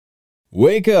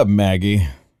Wake up, Maggie.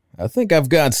 I think I've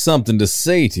got something to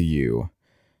say to you.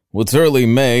 Well, it's early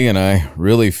May, and I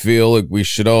really feel like we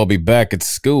should all be back at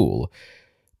school.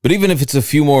 But even if it's a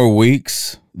few more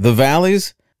weeks, the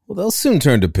valleys, well, they'll soon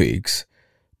turn to peaks.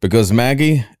 Because,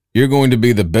 Maggie, you're going to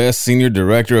be the best senior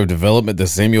director of development the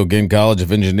Samuel Ginn College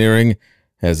of Engineering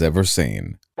has ever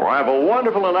seen. Well, I have a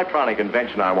wonderful electronic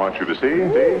invention I want you to see.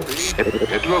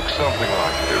 It looks something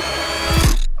like this.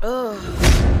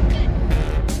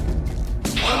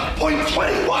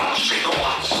 1.21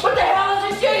 gigawatts. What the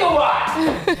hell is a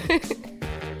gigawatt?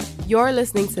 You're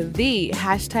listening to the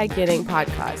 #Getting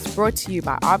podcast, brought to you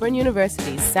by Auburn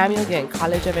University's Samuel Ginn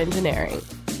College of Engineering.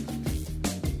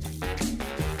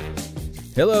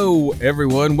 Hello,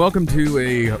 everyone. Welcome to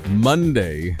a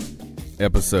Monday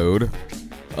episode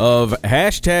of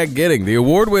 #Getting, the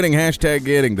award-winning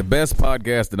 #Getting, the best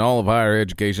podcast in all of higher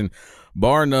education,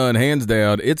 bar none, hands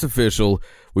down. It's official.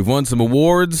 We've won some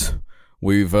awards.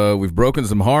 We've broken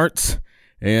some hearts,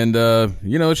 and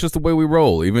it's just the way we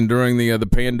roll. Even during the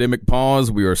pandemic pause,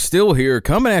 we are still here,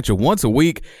 coming at you once a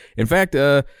week. In fact,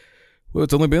 it's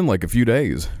only been like a few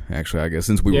days, actually, I guess,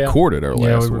 since we recorded our last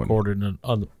one. Yeah, we recorded.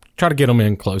 Try to get them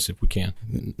in close if we can.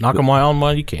 Knock them on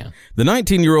while you can. The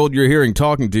 19-year-old you're hearing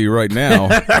talking to you right now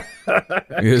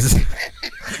is...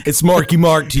 It's Marky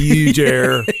Mark to you,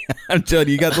 Jer. I'm telling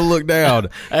you, you got to look down.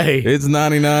 Hey. It's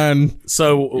 99.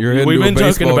 So we've been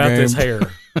joking about this hair.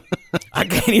 I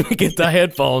can't even get the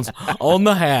headphones on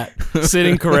the hat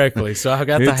sitting correctly, so I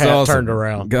got the hat awesome. Turned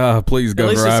around. God, please,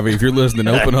 Governor Ivey, if you're listening,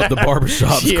 open up the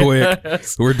barbershops quick.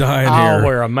 We're dying here. I'll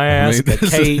wear a mask, a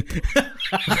cape.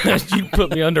 You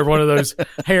put me under one of those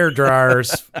hair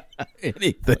dryers.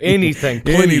 Anything,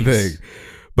 please. Anything.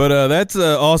 But that's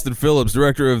Austin Phillips,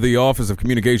 director of the Office of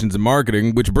Communications and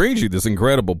Marketing, which brings you this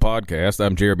incredible podcast.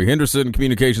 I'm Jeremy Henderson,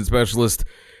 communication specialist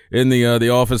in the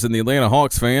office in the Atlanta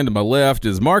Hawks fan. To my left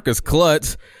is Marcus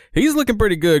Klutz. He's looking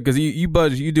pretty good because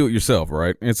you do it yourself,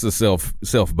 right? It's a self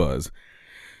buzz.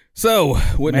 So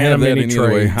wouldn't have that any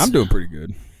other way. I'm doing pretty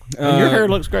good. And your hair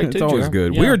looks great, too, It's always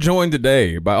good. Yeah. We are joined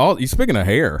today by speaking of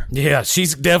hair. Yeah,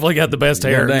 she's definitely got the best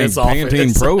hair in this office.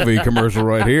 Pantene Pro-V commercial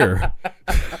right here.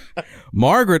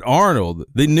 Margaret Arnold,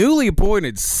 the newly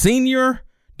appointed Senior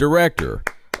Director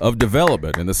of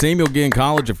Development in the Samuel Ginn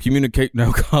College of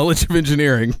College of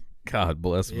Engineering. God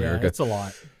bless America. Yeah, it's a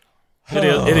lot.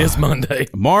 It is Monday.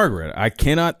 Margaret, I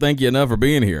cannot thank you enough for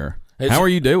being here. How are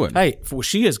you doing? Hey,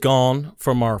 she has gone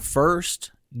from our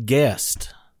first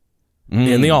guest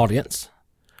in the audience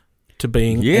to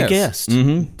being a guest.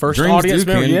 Mm-hmm. First Dreams audience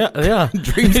member. Yeah.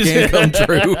 Dreams can come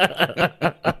true.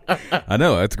 I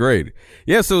know, that's great.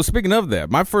 Yeah, so speaking of that,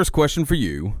 my first question for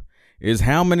you is,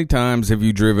 how many times have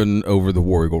you driven over the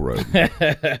War Eagle Road?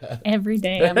 Every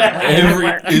day. I'm at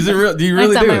work. Is it real? Do you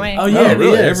really That's do on it? my way. Oh, yeah,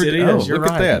 really? Every day. It is. You're look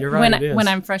right. at that. You're right. When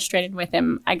I'm frustrated with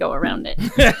him, I go around it.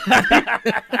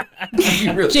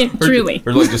 Really? Truly.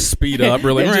 Or like just speed up,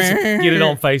 really. Just get it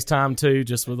on FaceTime, too,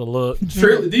 just with a look.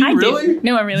 Truly? Do you I really? do.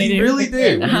 No, I really do. You really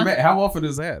do? Uh-huh. How often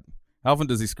is that? How often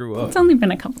does he screw up? It's only been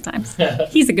a couple times.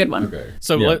 He's a good one. Okay.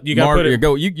 So Yeah. you got to put it.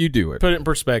 Go. You do it. Put it in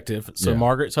perspective. So Yeah.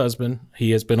 Margaret's husband, he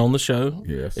has been on the show.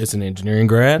 Yes. Is an engineering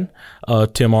grad.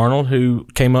 Tim Arnold, who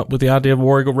came up with the idea of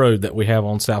War Eagle Road that we have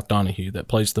on South Donahue, that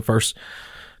plays the first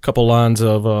couple lines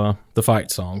of the fight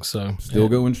song. So Still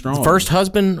going strong. the first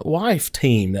husband-wife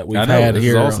team that we've I know, had this is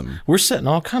here. awesome. We're setting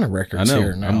all kind of records I know.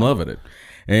 here now. I'm loving it.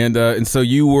 And so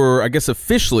you were, I guess,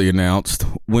 officially announced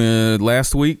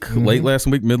last week, late last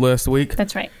week, mid last week.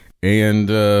 That's right. And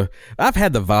I've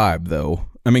had the vibe, though.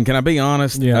 I mean, can I be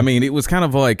honest? Yeah. I mean, it was kind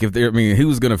of like who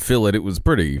was going to fill it? It was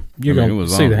pretty. You're it going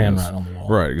was to see the obvious. handwriting on the wall.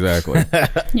 Right, exactly.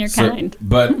 You're kind.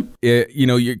 But,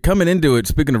 you're coming into it,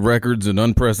 speaking of records and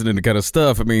unprecedented kind of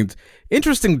stuff, I mean,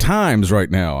 interesting times right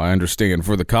now, I understand,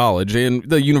 for the college and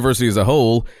the university as a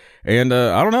whole. And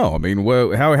I don't know. I mean,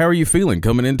 how are you feeling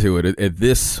coming into it at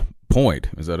this point?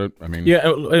 Is that it? I mean,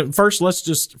 Yeah. First, let's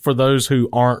just, for those who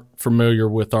aren't familiar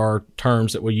with our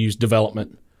terms that we use,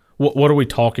 development. What are we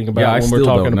talking about when we're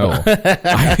talking about?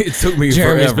 It took me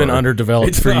Jeremy's forever. been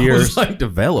underdeveloped for I years. was like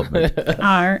development.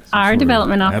 Our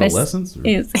development office adolescence, or-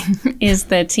 is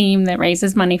the team that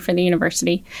raises money for the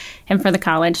university and for the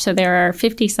college. So there are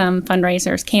 50-some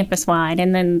fundraisers campus-wide,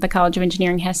 and then the College of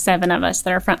Engineering has 7 of us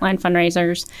that are frontline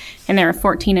fundraisers, and there are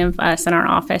 14 of us in our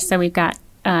office. So we've got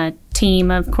a team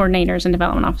of coordinators and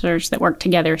development officers that work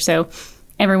together. So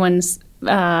everyone's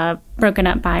broken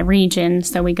up by region.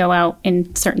 So we go out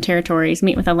in certain territories,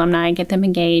 meet with alumni, get them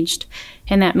engaged.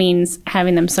 And that means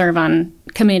having them serve on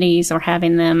committees or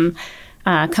having them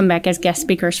come back as guest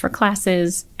speakers for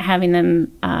classes, having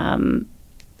them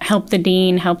help the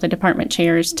dean, help the department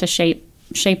chairs to shape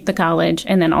shaped the college,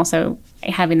 and then also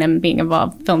having them being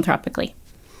involved philanthropically.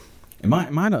 Am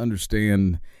I to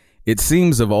understand, it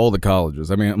seems of all the colleges,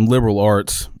 I mean, liberal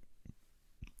arts,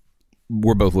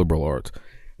 we're both liberal arts,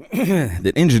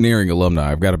 that engineering alumni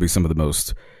have got to be some of the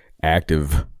most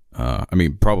active,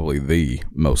 probably the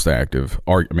most active.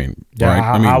 Right?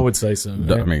 I would say so.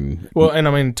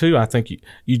 Too, I think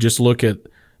you just look at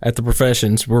the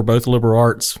professions. We're both liberal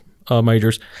arts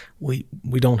majors. We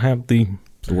don't have the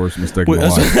worst mistake of my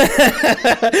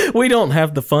life. We don't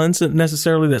have the funds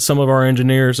necessarily that some of our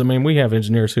engineers. We have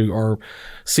engineers who are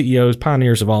CEOs,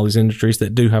 pioneers of all these industries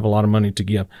that do have a lot of money to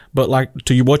give. But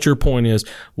what your point is,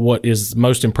 what is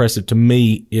most impressive to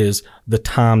me is the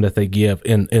time that they give.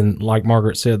 And like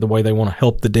Margaret said, the way they want to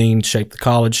help the dean shape the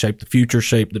college, shape the future,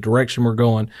 shape the direction we're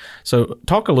going. So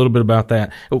talk a little bit about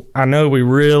that. I know we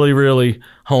really, really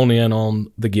hone in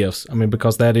on the gifts.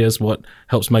 Because that is what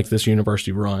helps make this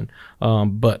university run.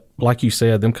 But like you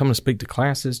said, them coming to speak to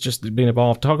classes, just being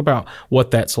involved, talk about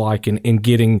what that's like in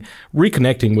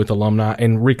reconnecting with alumni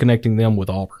and reconnecting them with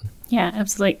Auburn. Yeah,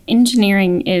 absolutely.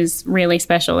 Engineering is really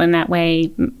special in that way,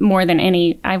 more than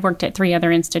any. I've worked at 3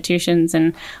 other institutions,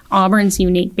 and Auburn's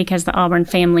unique because the Auburn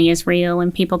family is real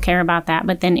and people care about that.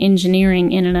 But then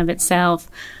engineering in and of itself,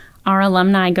 our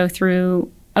alumni go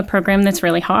through a program that's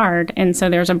really hard. And so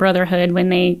there's a brotherhood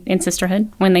and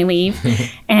sisterhood when they leave.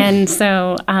 And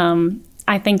so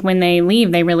I think when they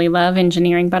leave, they really love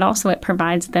engineering, but also it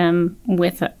provides them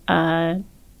with a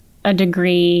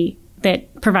degree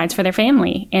that provides for their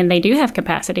family, and they do have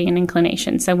capacity and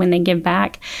inclination. So when they give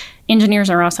back, engineers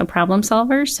are also problem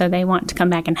solvers, so they want to come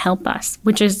back and help us,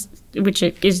 which is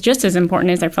just as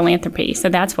important as their philanthropy. So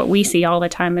that's what we see all the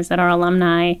time, is that our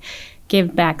alumni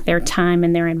give back their time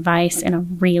and their advice in a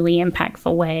really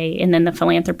impactful way, and then the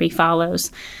philanthropy follows.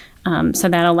 So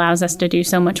that allows us to do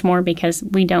so much more, because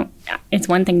it's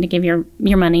one thing to give your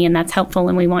money, and that's helpful,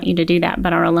 and we want you to do that.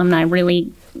 But our alumni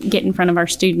really get in front of our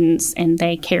students, and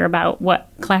they care about what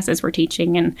classes we're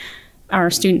teaching, and our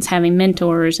students having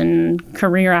mentors and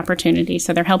career opportunities.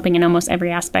 So they're helping in almost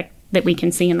every aspect that we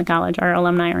can see in the college our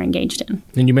alumni are engaged in.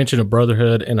 And you mentioned a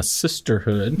brotherhood and a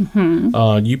sisterhood.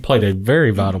 Mm-hmm. You played a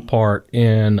very vital part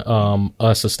in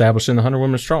us establishing the 100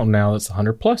 Women Strong. Now it's the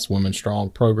 100 Plus Women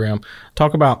Strong program.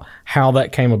 Talk about how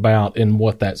that came about and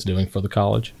what that's doing for the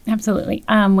college. Absolutely.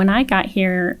 When I got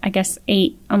here, I guess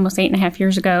almost 8.5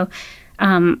 years ago,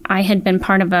 I had been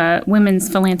part of a women's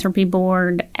philanthropy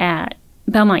board at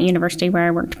Belmont University, where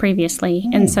I worked previously.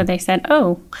 And so they said,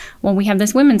 we have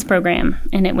this women's program.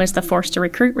 And it was the Force to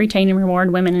Recruit, Retain, and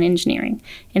Reward Women in Engineering.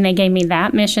 And they gave me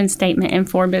that mission statement and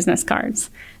 4 business cards.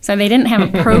 So they didn't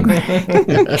have a program.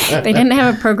 They didn't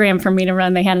have a program for me to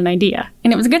run. They had an idea.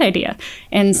 And it was a good idea.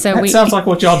 And so that sounds like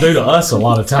what y'all do to us a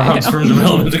lot of times, from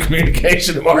development to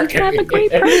communication to marketing. We have a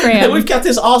great program. We've got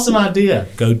this awesome idea.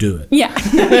 Go do it. Yeah.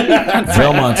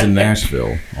 Belmont's in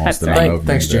Nashville, Austin. Right. I know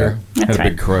Thanks, Jerry. Had a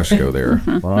big crush go there.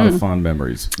 A lot of fond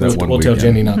memories. We'll tell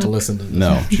Jenny not to listen to this.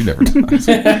 No, she never does.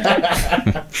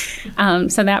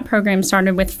 So that program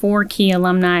started with 4 key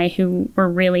alumni who were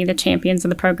really the champions of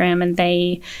the program, and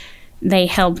they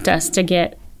helped us to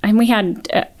get. And we had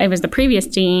it was the previous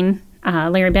dean,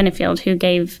 Larry Benefield, who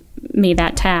gave me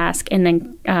that task, and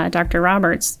then Dr.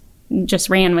 Roberts just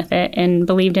ran with it and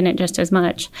believed in it just as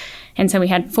much. And so we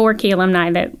had 4 key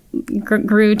alumni that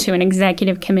grew to an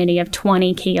executive committee of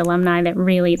 20 key alumni that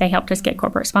really, they helped us get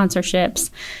corporate sponsorships.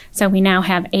 So we now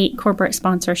have 8 corporate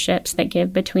sponsorships that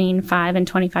give between $5,000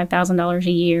 and $25,000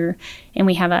 a year. And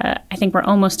we have I think we're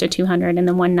almost to 200 in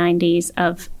the 190s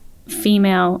of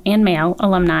female and male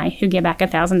alumni who give back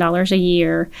 $1,000 a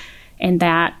year. And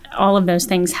that all of those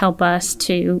things help us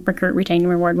to recruit, retain, and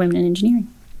reward women in engineering.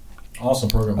 Awesome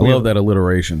program. I love that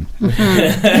alliteration.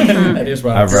 That is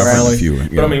right. I've referenced a few.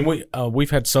 Yeah. But we've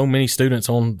had so many students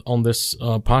on this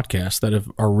podcast that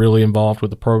are really involved with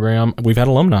the program. We've had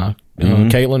alumni.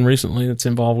 Caitlin recently that's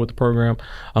involved with the program.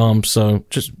 So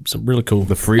just some really cool.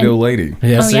 The Frito lady.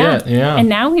 Yes, yeah. And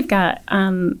now we've got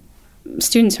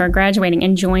students who are graduating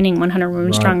and joining 100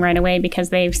 Women Strong right away,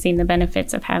 because they've seen the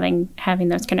benefits of having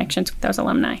those connections with those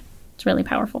alumni. It's really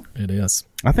powerful. It is.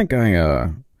 I think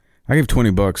I gave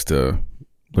 $20 to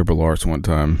Liberal Arts one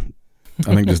time.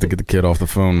 I think just to get the kid off the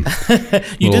phone.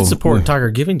 You did support Tiger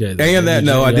Giving Day. And that,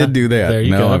 I did do that. There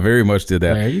you go. I very much did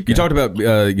that. There you talked about,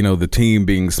 the team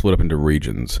being split up into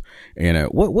regions. And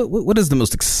what is the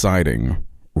most exciting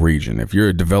region? If you're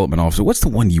a development officer, what's the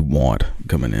one you want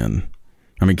coming in?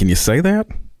 Can you say that?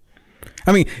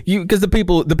 Because the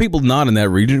people not in that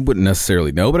region wouldn't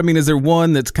necessarily know. But is there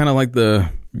one that's kind of like the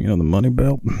You know, the money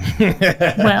belt?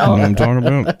 Well, what I'm talking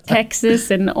about? Texas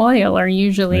and oil are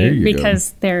usually,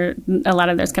 because they're a lot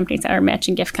of those companies that are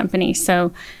matching gift companies.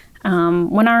 So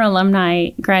when our alumni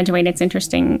graduate, it's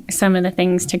interesting. Some of the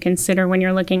things to consider when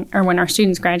you're looking, or when our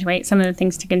students graduate, some of the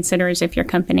things to consider is if your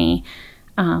company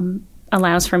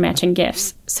allows for matching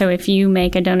gifts. So if you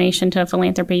make a donation to a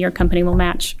philanthropy, your company will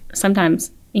match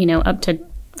sometimes, up to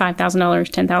 $5,000,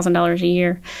 $10,000 a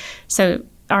year. So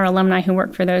our alumni who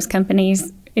work for those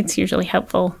companies, it's usually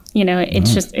helpful.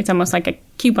 It's almost like a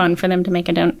coupon for them to make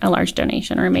a large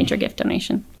donation or a major gift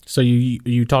donation. So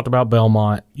you talked about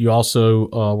Belmont. You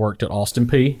also worked at Austin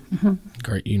Peay. Mm-hmm.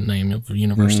 Great name of the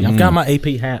university. Mm-hmm. I've got my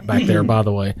AP hat back there, by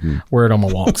the way. Wear it on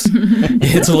my walks.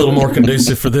 It's a little more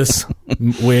conducive for this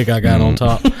wig I got on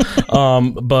top.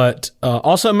 But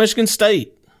also Michigan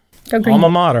State, alma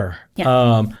mater.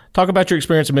 Yeah. Talk about your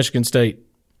experience at Michigan State.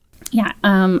 Yeah,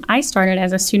 I started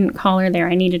as a student caller there.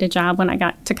 I needed a job when I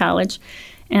got to college,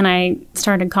 and I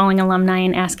started calling alumni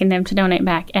and asking them to donate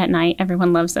back at night.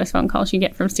 Everyone loves those phone calls you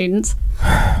get from students.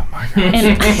 Oh my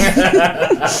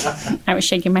gosh. And I was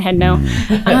shaking my head no.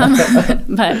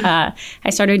 But I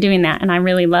started doing that, and I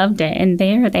really loved it. And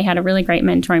there they had a really great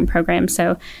mentoring program.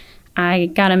 So I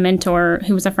got a mentor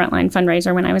who was a frontline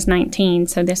fundraiser when I was 19.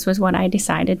 So this was what I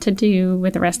decided to do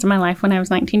with the rest of my life when I was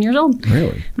 19 years old.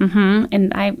 Really? Mm-hmm.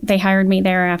 And they hired me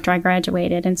there after I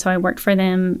graduated. And so I worked for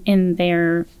them in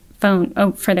their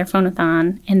for their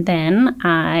phone-a-thon. And then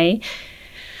I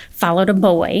followed a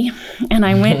boy, and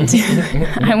I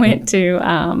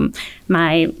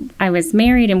was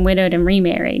married and widowed and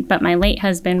remarried, but my late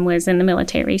husband was in the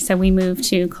military. So we moved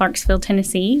to Clarksville,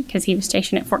 Tennessee, because he was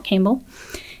stationed at Fort Campbell.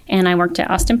 And I worked at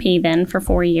Austin Peay then for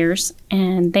 4 years.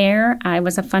 And there I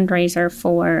was a fundraiser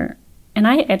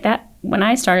when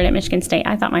I started at Michigan State,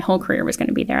 I thought my whole career was going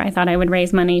to be there. I thought I would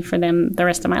raise money for them the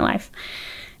rest of my life.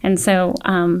 And so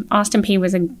Austin Peay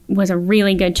was a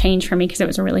really good change for me because it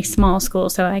was a really small school.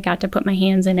 So I got to put my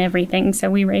hands in everything. So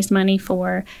we raised money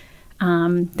for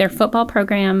their football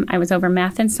program. I was over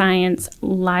math and science,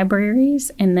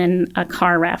 libraries, and then a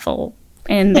car raffle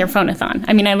and their phone-a-thon.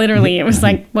 I mean, it was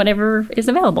like whatever is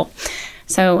available.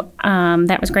 So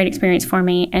that was a great experience for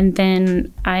me. And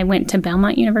then I went to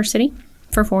Belmont University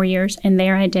for 4 years, and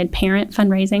there I did parent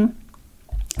fundraising,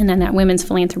 and then that women's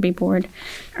philanthropy board,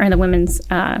 or the women's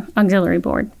auxiliary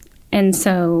board. And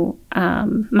so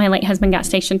my late husband got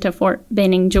stationed to Fort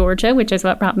Benning, Georgia, which is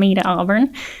what brought me to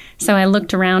Auburn. So I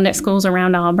looked around at schools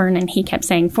around Auburn, and he kept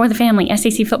saying, for the family,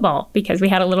 SEC football, because we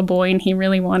had a little boy, and he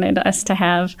really wanted us to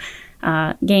have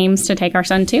games to take our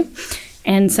son to.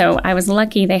 And so I was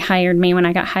lucky they hired me. When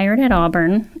I got hired at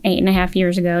Auburn 8.5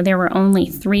 years ago, there were only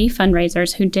 3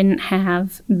 fundraisers who didn't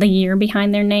have the year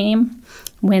behind their name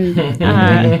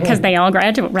because they all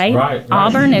graduate, right? Right.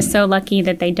 Auburn is so lucky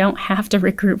that they don't have to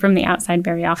recruit from the outside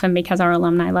very often because our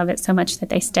alumni love it so much that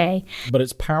they stay. But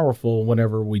it's powerful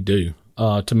whenever we do.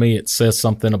 To me, it says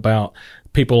something about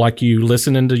people like you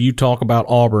listening to you talk about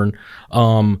Auburn.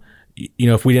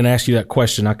 If we didn't ask you that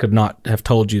question, I could not have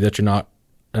told you that you're not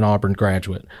an Auburn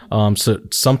graduate. So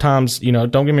sometimes,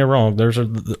 don't get me wrong, there's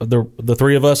the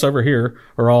 3 of us over here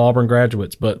are all Auburn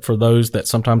graduates, but for those that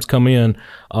sometimes come in,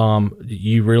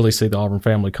 you really see the Auburn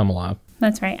family come alive.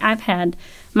 That's right. I've had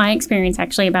my experience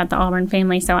actually about the Auburn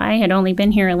family. So I had only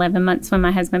been here 11 months when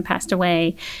my husband passed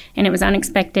away, and it was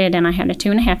unexpected, and I had a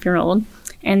 2.5-year-old.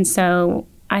 And so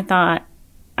I thought,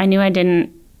 I knew I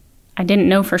didn't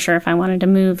know for sure if I wanted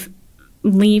to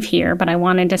leave here, but I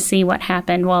wanted to see what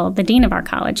happened. Well, the dean of our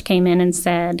college came in and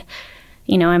said,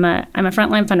 I'm a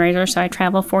frontline fundraiser, so I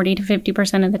travel 40 to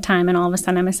 50% of the time, and all of a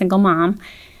sudden I'm a single mom.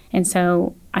 And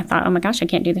so I thought, oh my gosh, I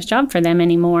can't do this job for them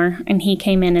anymore. And he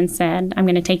came in and said, I'm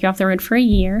going to take you off the road for a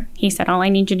year. He said, all I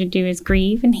need you to do is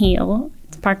grieve and heal.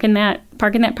 Park in that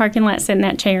parking lot, sit in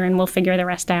that chair, and we'll figure the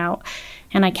rest out.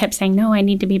 And I kept saying, no, I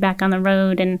need to be back on the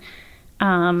road. And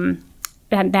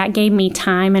that gave me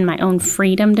time and my own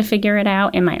freedom to figure it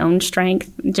out and my own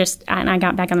strength. And I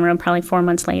got back on the road probably 4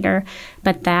 months later.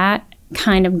 But that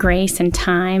kind of grace and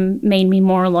time made me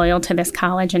more loyal to this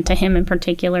college and to him in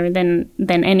particular than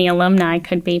any alumni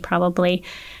could be probably.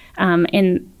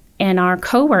 And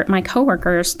my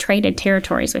coworkers traded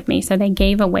territories with me. So they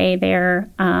gave away their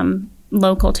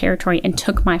local territory and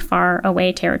took my far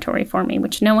away territory for me,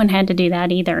 which no one had to do that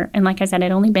either. And like I said,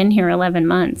 I'd only been here 11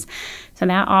 months. So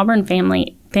that Auburn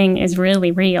family thing is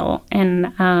really real.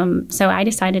 And so I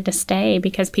decided to stay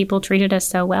because people treated us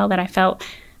so well that I felt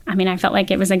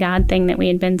like it was a God thing that we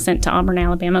had been sent to Auburn,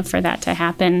 Alabama for that to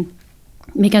happen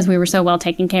because we were so well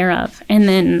taken care of. And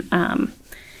then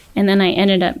And then I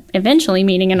ended up eventually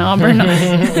meeting an Auburn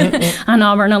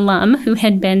alum who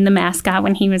had been the mascot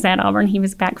when he was at Auburn. He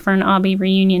was back for an Aubie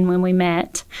reunion when we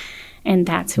met. And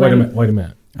that's when... Wait a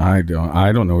minute. I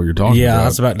don't know what you're talking about. Yeah, I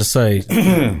was about to say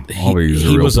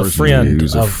he was a friend He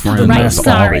was a of friend the of Right, mascot.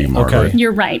 sorry. Okay.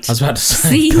 You're right. I was about to say.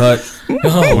 See? Cut.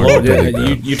 Oh, Lord,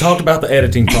 you talked about the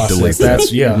editing process.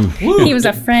 That's, yeah. He was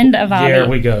a friend of Aubie. There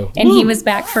we go. And he was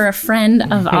back for a friend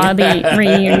of Aubie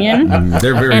reunion.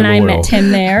 They're very And I loyal. met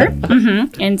him there.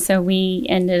 And so we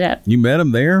ended up... You met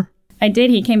him there? I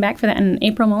did. He came back for that. And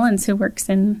April Mullins, who works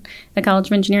in the College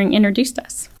of Engineering, introduced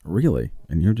us. Really?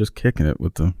 And you're just kicking it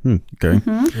with the, okay.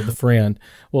 With a friend.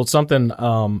 Well, it's something,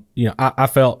 I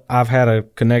felt I've had a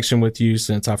connection with you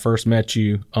since I first met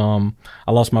you. I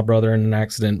lost my brother in an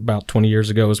accident about 20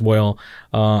 years ago as well.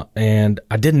 And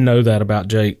I didn't know that about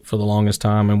Jake for the longest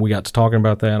time. And we got to talking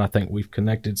about that. I think we've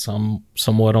connected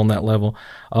somewhat on that level.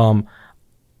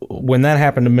 When that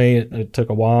happened to me, it took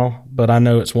a while, but I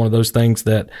know it's one of those things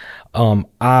that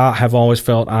I have always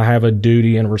felt I have a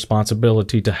duty and a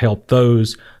responsibility to help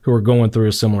those who are going through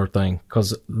a similar thing,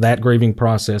 because that grieving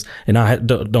process, and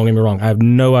don't get me wrong, I have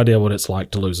no idea what it's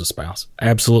like to lose a spouse.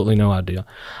 Absolutely no idea.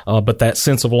 But that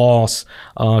sense of loss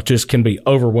just can be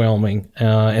overwhelming.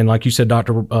 And like you said,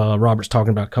 Dr. Roberts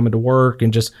talking about coming to work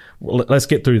and just let's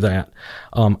get through that.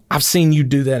 I've seen you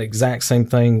do that exact same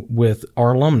thing with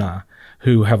our alumni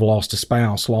who have lost a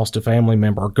spouse, lost a family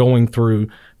member, going through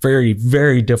very,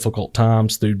 very difficult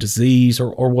times through disease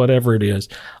or whatever it is.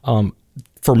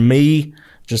 For me,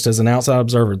 just as an outside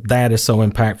observer, that is so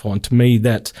impactful. And to me,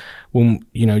 that's when,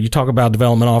 you talk about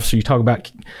development officer, you talk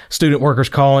about student workers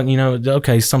calling,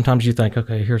 okay, sometimes you think,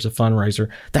 okay, here's a fundraiser.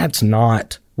 That's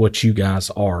not what you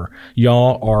guys are.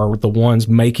 Y'all are the ones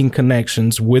making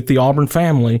connections with the Auburn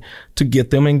family to get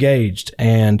them engaged.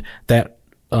 And that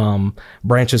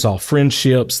branches off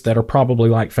friendships that are probably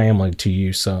like family to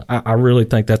you. So I really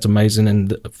think that's amazing.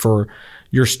 And for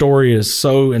your story is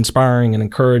so inspiring and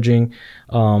encouraging.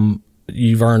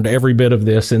 You've earned every bit of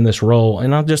this in this role.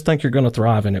 And I just think you're going to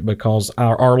thrive in it because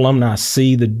our alumni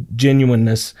see the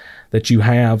genuineness that you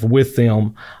have with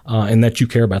them and that you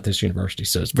care about this university.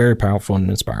 So it's very powerful and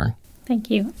inspiring. Thank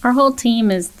you. Our whole team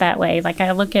is that way. Like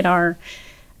I look at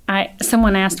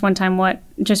someone asked one time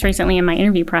just recently in my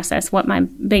interview process, what my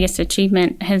biggest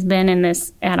achievement has been in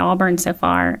this at Auburn so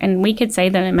far. And we could say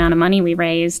the amount of money we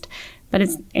raised, but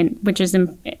which is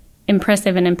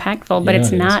impressive and impactful, but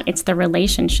it's not. It's the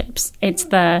relationships. It's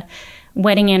the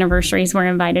wedding anniversaries we're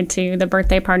invited to, the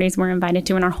birthday parties we're invited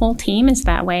to. And our whole team is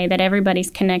that way, that everybody's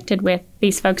connected with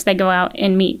these folks. They go out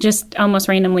and meet just almost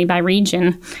randomly by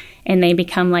region. And they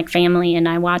become like family, and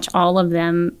I watch all of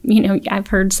them. I've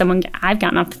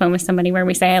gotten off the phone with somebody where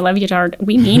we say, I love you, Tard.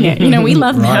 We mean it. We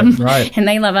love them. Right. And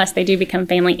they love us. They do become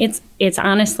family. It's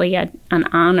honestly an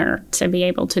honor to be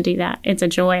able to do that. It's a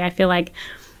joy. I feel like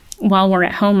while we're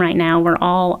at home right now, we're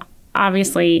all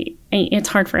obviously, it's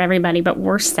hard for everybody, but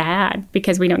we're sad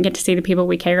because we don't get to see the people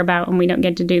we care about and we don't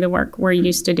get to do the work we're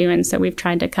used to doing. So we've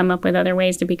tried to come up with other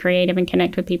ways to be creative and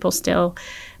connect with people still.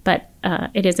 But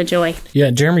it is a joy.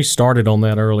 Yeah, Jeremy started on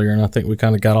that earlier, and I think we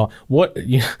kind of got off.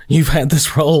 You've had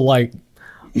this role like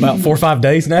about 4 or 5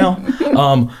 days now.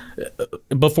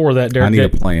 Before that, Derek, I need a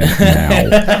plan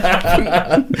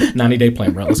now. 90-day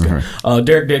plan, right? Let's go.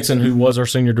 Derek Dixon, who was our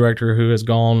senior director, who has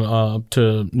gone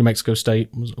to New Mexico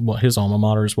State, his alma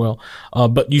mater as well.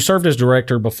 But you served as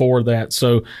director before that,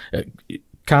 so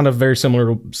kind of very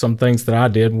similar to some things that I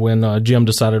did when Jim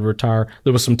decided to retire.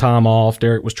 There was some time off.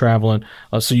 Derek was traveling.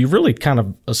 So you really kind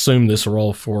of assumed this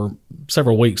role for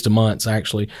several weeks to months,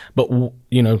 actually. But,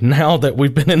 now that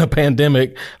we've been in a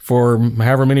pandemic for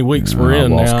however many weeks we're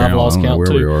in now, I've lost count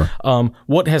too.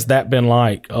 What has that been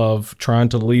like of trying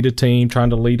to lead a team,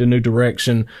 trying to lead a new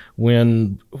direction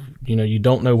when, you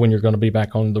don't know when you're going to be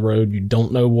back on the road. You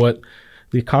don't know what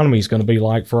the economy is going to be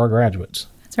like for our graduates.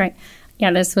 That's right.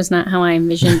 Yeah, this was not how I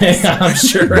envisioned this. I'm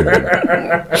sure.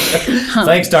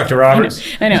 Thanks, Dr. Roberts.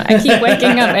 I know. I keep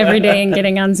waking up every day and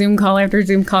getting on Zoom call after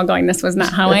Zoom call going, this was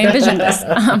not how I envisioned this.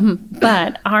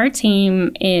 But our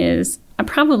team is,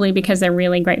 probably because they're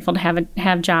really grateful to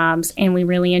have jobs and we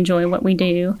really enjoy what we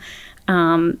do.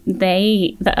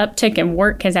 The uptick in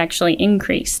work has actually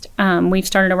increased. We've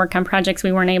started to work on projects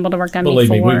we weren't able to work on before. Believe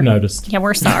me, we've noticed. Yeah,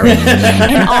 we're sorry.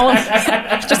 And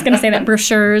I was just going to say that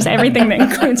brochures, everything that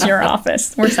includes your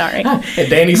office. We're sorry. And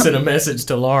Danny sent a message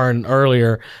to Lauren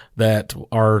earlier that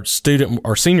our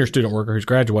senior student worker who's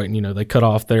graduating, they cut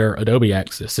off their Adobe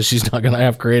Access, so she's not going to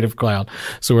have Creative Cloud.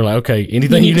 So we're like, okay,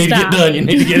 anything you need to get done, you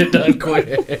need to get it done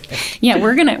quick. Yeah,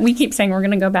 we keep saying we're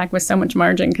gonna go back with so much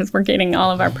margin because we're getting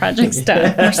all of our projects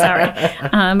done. We're sorry,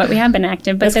 but we have been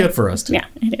active. But that's good for us too. Yeah,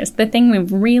 it is. The thing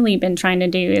we've really been trying to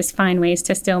do is find ways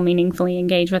to still meaningfully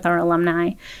engage with our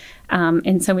alumni.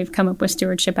 And so we've come up with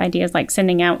stewardship ideas like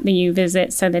sending out the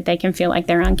U-Visit so that they can feel like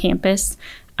they're on campus.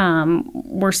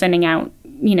 We're sending out,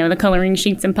 the coloring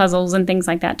sheets and puzzles and things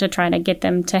like that to try to get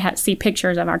them to see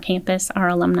pictures of our campus, our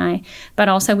alumni. But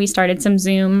also we started some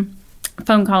Zoom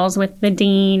phone calls with the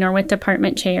dean or with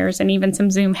department chairs and even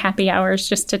some Zoom happy hours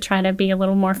just to try to be a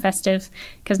little more festive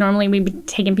because normally we'd be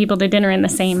taking people to dinner in the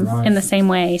same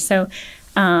way. So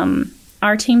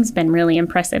our team's been really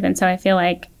impressive. And so I feel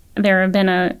like there have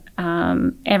been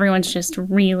everyone's just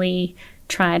really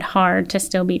tried hard to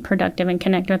still be productive and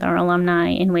connect with our alumni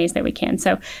in ways that we can.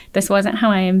 So this wasn't how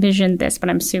I envisioned this, but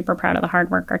I'm super proud of the hard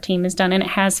work our team has done. And it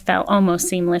has felt almost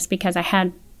seamless because I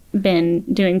had been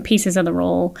doing pieces of the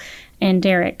role and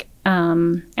Derek,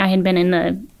 I had been in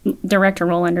the director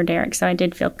role under Derek. So I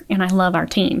did feel, and I love our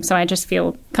team. So I just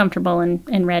feel comfortable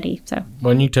and ready. So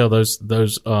when you tell those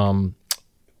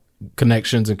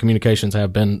connections and communications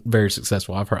have been very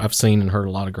successful. I've seen and heard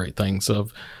a lot of great things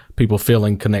of people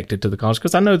feeling connected to the college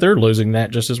because I know they're losing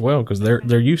that just as well because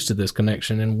they're used to this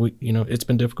connection and we it's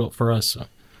been difficult for us. So.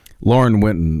 Lauren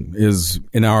Winton is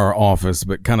in our office,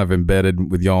 but kind of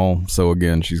embedded with y'all. So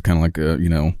again, she's kind of like a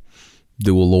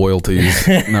dual loyalties,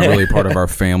 not really part of our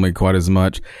family quite as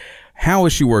much. How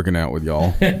is she working out with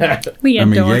y'all? We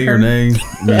adore yay her. Or nay?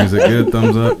 Is it good?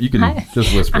 Thumbs up? You can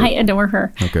just whisper. I adore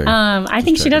her. Okay. I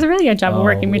think she does a really good job of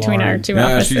working between our two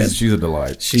offices. She's a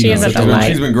delight. She is a delight.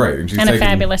 She's been great. And a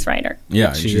fabulous writer.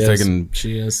 Yeah, she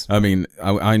is. I mean,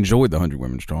 I enjoyed the 100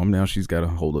 Women Strong. Now she's got a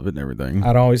hold of it and everything.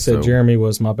 I'd always said Jeremy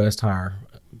was my best hire,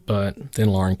 but then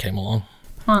Lauren came along.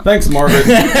 Thanks, Margaret.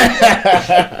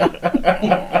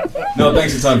 No,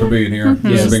 thanks a ton for being here. Mm-hmm.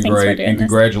 This has been Thanks great, and this.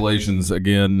 congratulations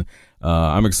again.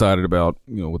 I'm excited about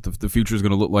what the future is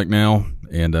going to look like now,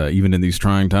 and even in these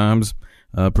trying times,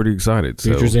 pretty excited.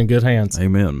 Future's in good hands.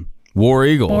 Amen. War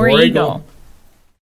Eagle. War Eagle.